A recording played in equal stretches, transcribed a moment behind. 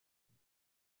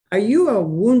Are you a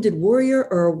wounded warrior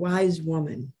or a wise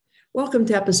woman? Welcome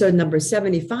to episode number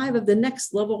 75 of the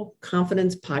Next Level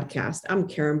Confidence Podcast. I'm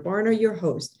Karen Barner, your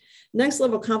host. Next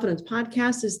Level Confidence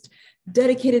Podcast is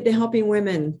dedicated to helping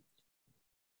women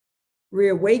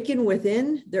reawaken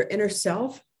within their inner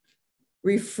self,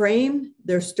 reframe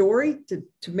their story to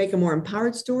make a more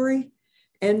empowered story,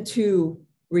 and to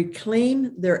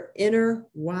reclaim their inner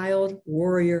wild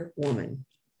warrior woman.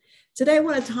 Today, I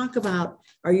want to talk about,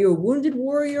 are you a wounded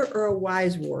warrior or a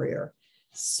wise warrior?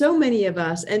 So many of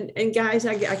us, and guys,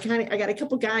 I got a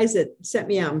couple guys that sent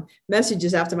me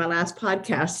messages after my last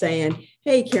podcast saying,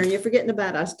 hey, Karen, you're forgetting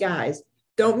about us guys.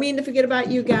 Don't mean to forget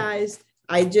about you guys.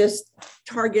 I just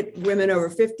target women over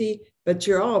 50, but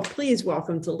you're all please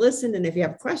welcome to listen. And if you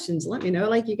have questions, let me know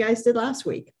like you guys did last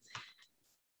week.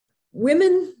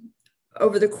 Women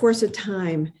over the course of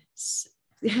time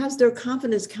has their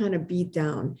confidence kind of beat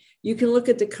down. You can look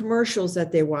at the commercials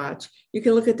that they watch. You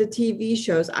can look at the TV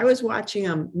shows. I was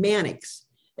watching Mannix.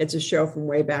 It's a show from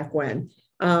way back when.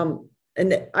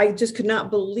 And I just could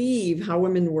not believe how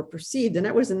women were perceived. And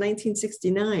that was in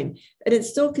 1969. And it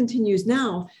still continues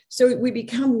now. So we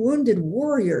become wounded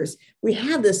warriors. We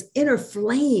have this inner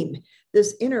flame,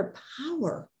 this inner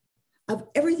power of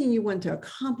everything you want to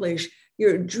accomplish,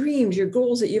 your dreams, your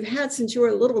goals that you've had since you were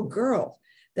a little girl.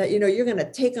 That, you're going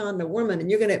to take on the woman and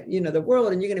you're going to, the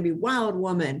world, and you're going to be wild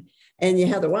woman. And you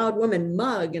have the wild woman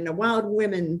mug and the wild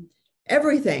women,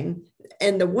 everything,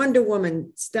 and the Wonder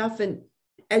Woman stuff. And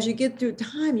as you get through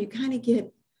time, you kind of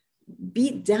get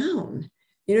beat down.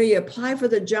 You apply for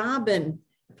the job and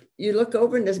you look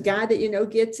over and this guy that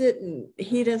gets it, and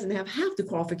he doesn't have half the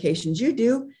qualifications you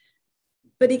do,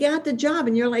 but he got the job.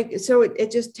 And you're like, so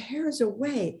it just tears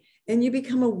away and you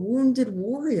become a wounded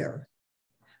warrior.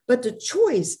 But the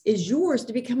choice is yours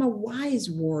to become a wise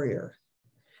warrior,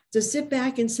 to sit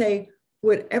back and say,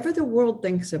 whatever the world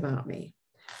thinks about me,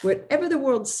 whatever the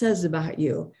world says about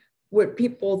you, what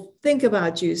people think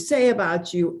about you, say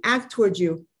about you, act towards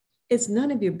you, it's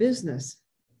none of your business.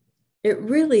 It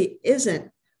really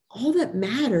isn't. All that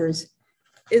matters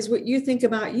is what you think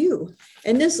about you.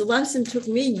 And this lesson took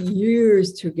me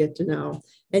years to get to know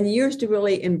and years to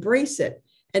really embrace it.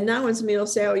 And now when somebody will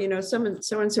say, oh,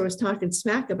 so-and-so is talking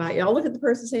smack about you, I'll look at the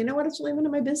person and say, you know what, it's really none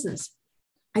of my business.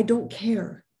 I don't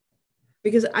care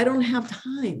because I don't have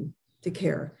time to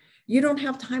care. You don't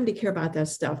have time to care about that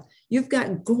stuff. You've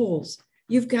got goals.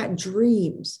 You've got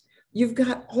dreams. You've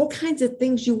got all kinds of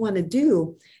things you want to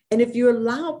do. And if you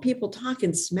allow people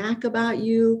talking smack about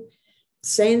you,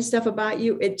 saying stuff about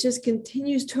you, it just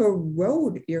continues to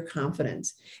erode your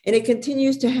confidence. And it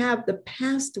continues to have the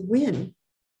past win.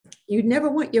 You never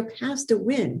want your past to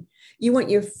win. You want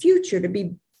your future to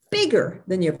be bigger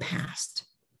than your past.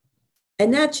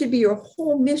 And that should be your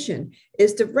whole mission,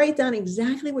 is to write down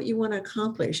exactly what you want to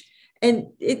accomplish. And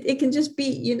it can just be,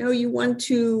 you want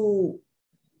to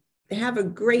have a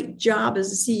great job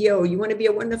as a CEO. You want to be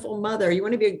a wonderful mother. You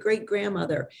want to be a great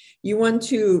grandmother. You want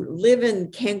to live in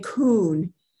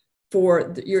Cancun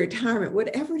for your retirement.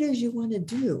 Whatever it is you want to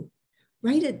do,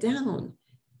 write it down.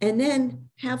 And then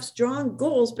have strong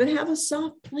goals, but have a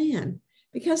soft plan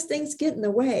because things get in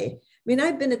the way. I mean,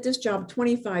 I've been at this job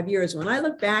 25 years. When I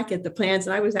look back at the plans,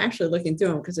 and I was actually looking through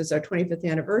them because it's our 25th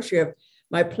anniversary of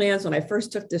my plans when I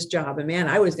first took this job. And man,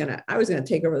 I was gonna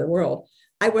take over the world.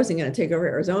 I wasn't going to take over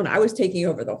Arizona. I was taking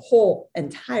over the whole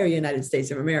entire United States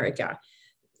of America.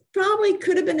 Probably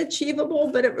could have been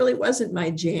achievable, but it really wasn't my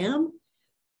jam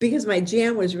because my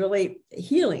jam was really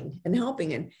healing and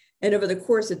helping. And over the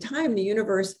course of time, the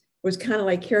universe was kind of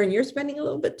like, Karen, you're spending a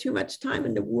little bit too much time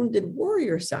in the wounded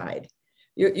warrior side.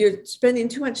 You're spending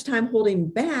too much time holding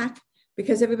back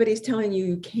because everybody's telling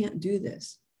you can't do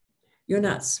this. You're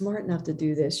not smart enough to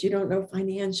do this. You don't know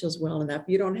financials well enough.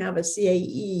 You don't have a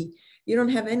CAE. You don't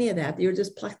have any of that. You're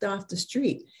just plucked off the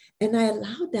street. And I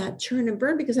allowed that churn and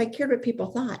burn because I cared what people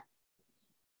thought.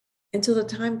 Until the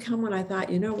time come when I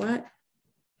thought, you know what?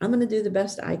 I'm going to do the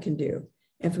best I can do.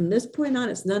 And from this point on,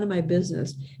 it's none of my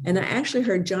business. And I actually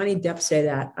heard Johnny Depp say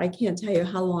that. I can't tell you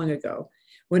how long ago,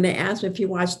 when they asked him if he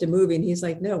watched the movie, and he's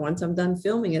like, no, once I'm done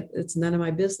filming it, it's none of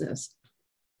my business.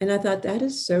 And I thought that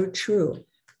is so true.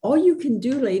 All you can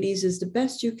do, ladies, is the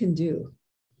best you can do.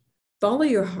 Follow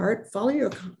your heart, follow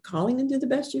your calling, and do the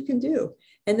best you can do.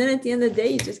 And then at the end of the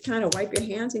day, you just kind of wipe your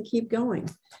hands and keep going.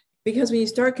 Because when you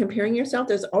start comparing yourself,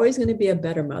 there's always going to be a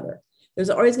better mother. There's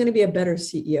always going to be a better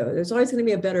CEO. There's always going to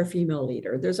be a better female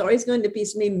leader. There's always going to be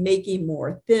somebody making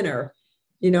more, thinner,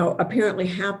 apparently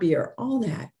happier, all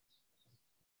that.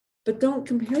 But don't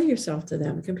compare yourself to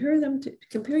them.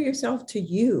 Compare yourself to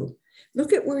you.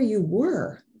 Look at where you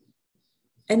were.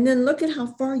 And then look at how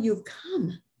far you've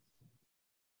come.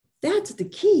 That's the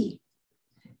key.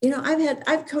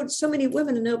 I've coached so many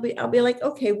women, and I'll be like,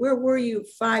 okay, where were you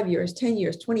 5 years, 10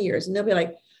 years, 20 years? And they'll be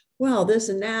like, well, this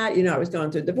and that, I was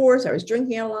going through a divorce. I was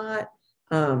drinking a lot.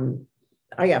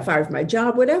 I got fired from my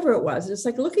job, whatever it was. And it's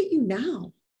like, look at you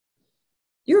now.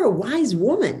 You're a wise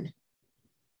woman.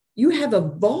 You have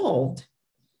evolved.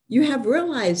 You have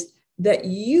realized that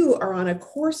you are on a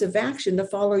course of action to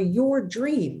follow your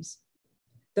dreams,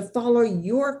 to follow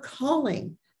your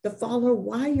calling, to follow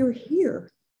why you're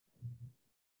here.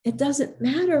 It doesn't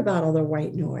matter about all the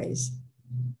white noise.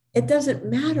 It doesn't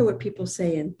matter what people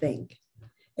say and think.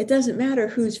 It doesn't matter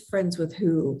who's friends with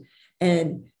who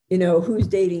and, who's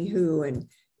dating who and,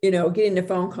 getting the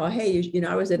phone call. Hey,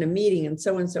 I was at a meeting and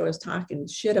so is talking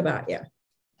shit about you.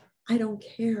 I don't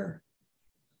care.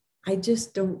 I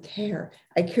just don't care.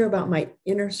 I care about my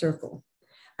inner circle.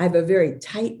 I have a very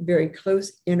tight, very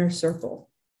close inner circle.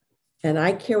 And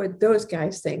I care what those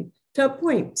guys think to a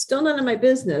point. Still none of my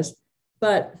business,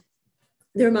 but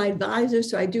they're my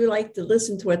advisors. So I do like to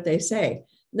listen to what they say.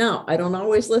 Now, I don't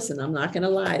always listen. I'm not going to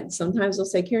lie. Sometimes they'll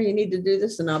say, Karen, you need to do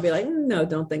this. And I'll be like, no,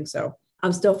 don't think so.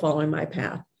 I'm still following my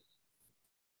path.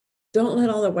 Don't let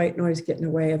all the white noise get in the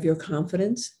way of your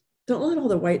confidence. Don't let all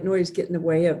the white noise get in the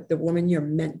way of the woman you're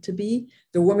meant to be,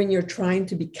 the woman you're trying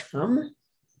to become.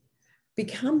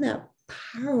 Become that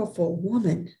powerful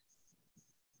woman.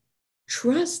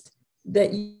 Trust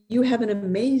that you have an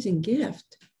amazing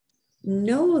gift.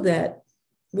 Know that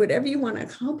whatever you want to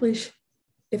accomplish,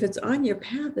 if it's on your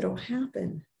path, it'll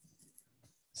happen.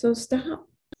 So stop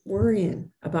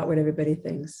worrying about what everybody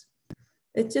thinks.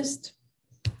 It just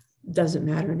doesn't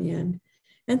matter in the end.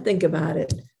 And think about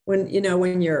it. When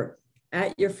you're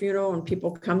at your funeral and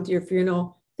people come to your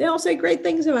funeral, they all say great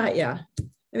things about you.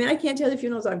 I mean, I can't tell the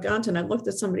funerals I've gone to, and I've looked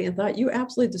at somebody and thought, you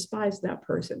absolutely despise that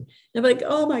person. And I'm like,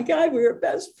 oh my God, we were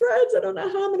best friends. I don't know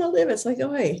how I'm going to live. It's like,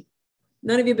 oh, hey,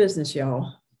 none of your business,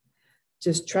 y'all.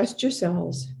 Just trust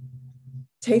yourselves.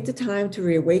 Take the time to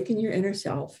reawaken your inner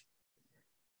self.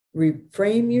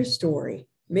 Reframe your story.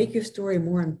 Make your story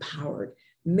more empowered.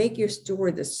 Make your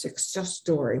story the success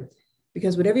story.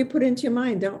 Because whatever you put into your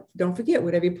mind, don't forget,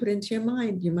 whatever you put into your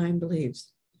mind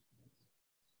believes.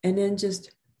 And then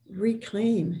just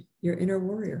reclaim your inner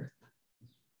warrior.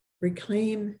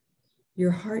 Reclaim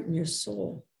your heart and your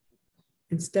soul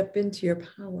and step into your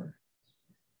power.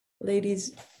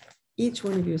 Ladies, each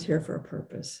one of you is here for a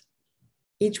purpose.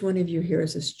 Each one of you here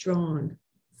is a strong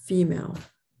female.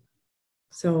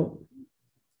 So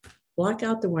block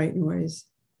out the white noise.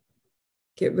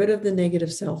 Get rid of the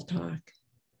negative self-talk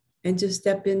and just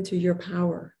step into your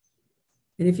power.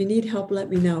 And if you need help, let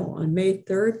me know. On May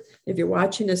 3rd, if you're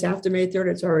watching this after May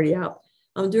 3rd, it's already out.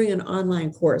 I'm doing an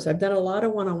online course. I've done a lot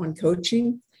of one-on-one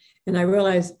coaching, and I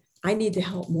realized I need to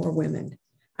help more women.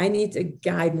 I need to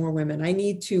guide more women. I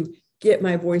need to get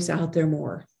my voice out there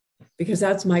more, because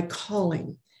that's my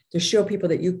calling, to show people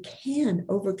that you can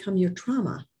overcome your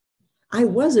trauma. I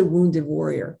was a wounded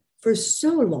warrior for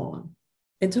so long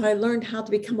until I learned how to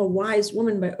become a wise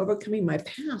woman by overcoming my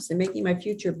past and making my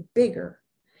future bigger,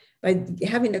 by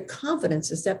having the confidence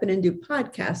to step in and do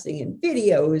podcasting and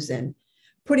videos and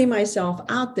putting myself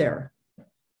out there.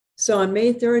 So on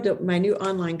May 3rd, my new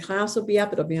online class will be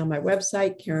up. It'll be on my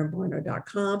website,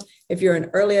 KarenBorno.com. If you're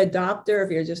an early adopter, if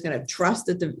you're just going to trust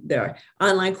that the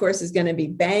online course is going to be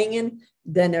banging,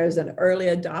 then there's an early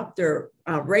adopter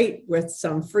rate with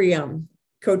some free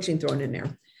coaching thrown in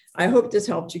there. I hope this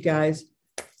helped you guys.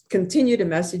 Continue to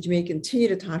message me, continue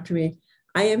to talk to me.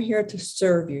 I am here to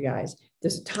serve you guys. If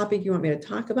there's a topic you want me to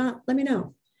talk about, let me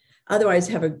know. Otherwise,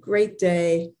 have a great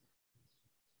day.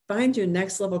 Find your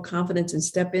next level confidence and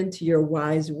step into your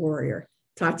wise warrior.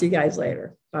 Talk to you guys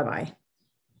later. Bye-bye.